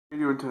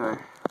doing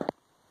today?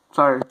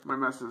 Sorry,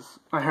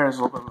 my hair is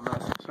a little bit of a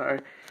mess. Sorry.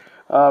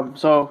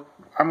 So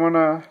I'm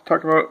gonna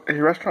talk about a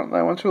restaurant that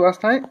I went to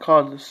last night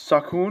called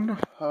Sakoon.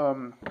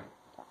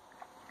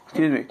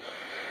 Excuse me.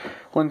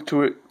 Link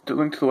to the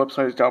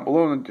website is down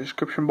below in the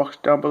description box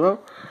down below.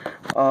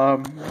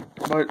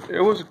 But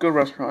it was a good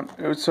restaurant.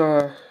 It's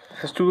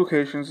has two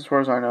locations as far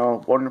as I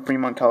know. One in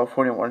Fremont,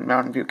 California, one in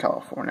Mountain View,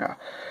 California.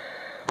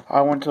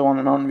 I went to the one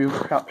in Mountain View,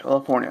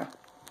 California.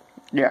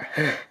 Yeah.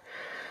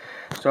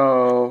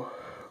 So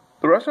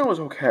the restaurant was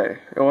okay.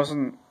 It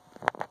wasn't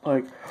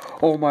like,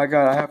 oh my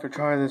god, I have to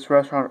try this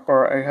restaurant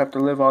or I have to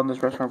live on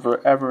this restaurant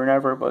forever and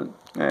ever. But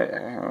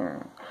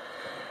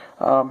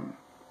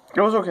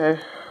it was okay.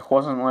 It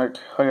wasn't like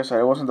I said,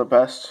 it wasn't the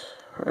best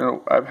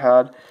I've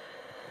had.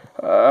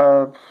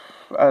 Out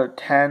of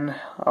 10,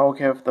 I'll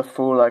give the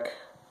food like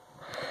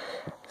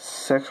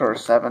 6 or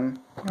 7.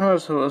 It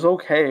was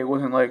okay. It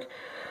wasn't like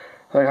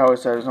how I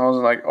said. It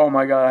wasn't like, oh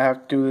my god, I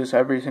have to do this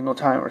every single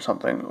time or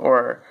something.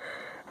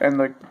 And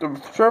like the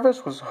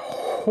service was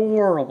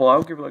horrible.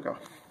 I'll give it like a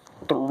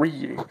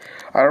 3.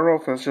 I don't know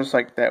if it's just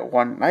like that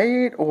one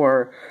night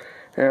or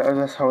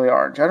that's how they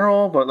are in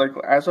general. But like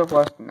as of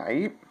last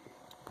night,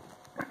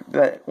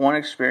 that one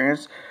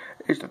experience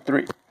is a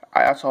 3.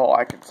 That's all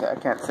I can say. I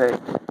can't say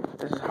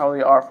this is how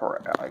they are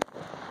for like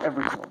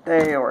every single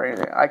day or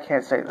anything. I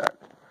can't say that.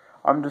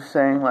 I'm just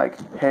saying like,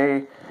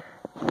 hey,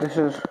 this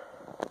is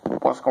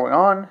what's going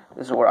on.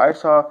 This is what I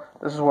saw.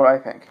 This is what I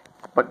think.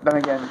 But then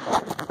again,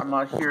 I'm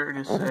not here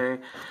to say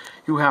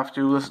you have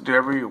to listen to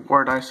every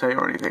word I say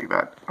or anything.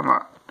 That I'm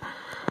not.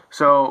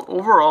 So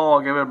overall,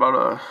 I'll give it about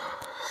a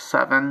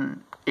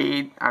 7,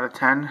 8 out of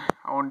 10.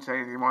 I wouldn't say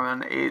anything more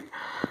than 8.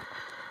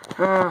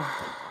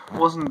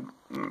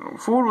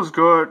 Food was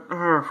good.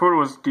 Food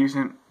was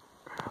decent.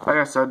 Like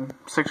I said,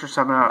 6 or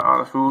 7 out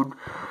of the food.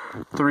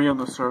 3 on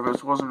the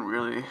service. Wasn't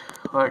really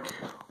like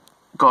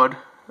good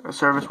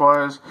service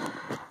wise.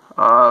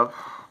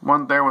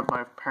 Went there with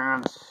my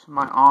parents,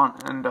 my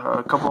aunt, and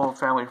a couple of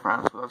family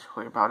friends. So that's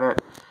really about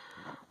it.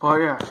 But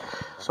yeah,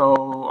 so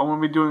I'm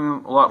gonna be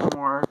doing a lot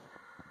more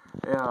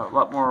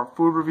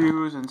food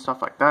reviews and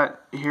stuff like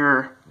that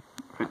here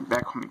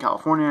back home in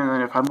California. And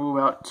then if I move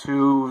out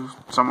to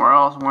somewhere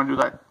else, I'm gonna do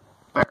that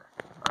there.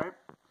 All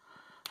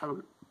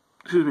right?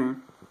 Excuse me.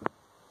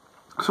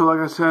 So like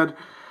I said,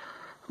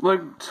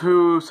 link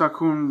to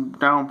Sakoon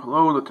down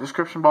below in the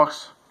description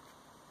box.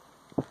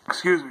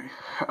 Excuse me.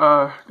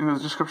 In the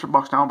description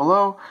box down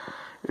below.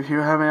 If you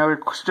have any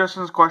other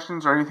suggestions,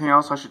 questions, or anything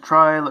else I should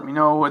try, let me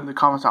know in the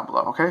comments down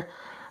below, okay?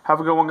 Have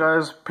a good one,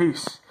 guys.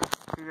 Peace.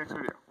 See you next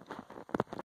video.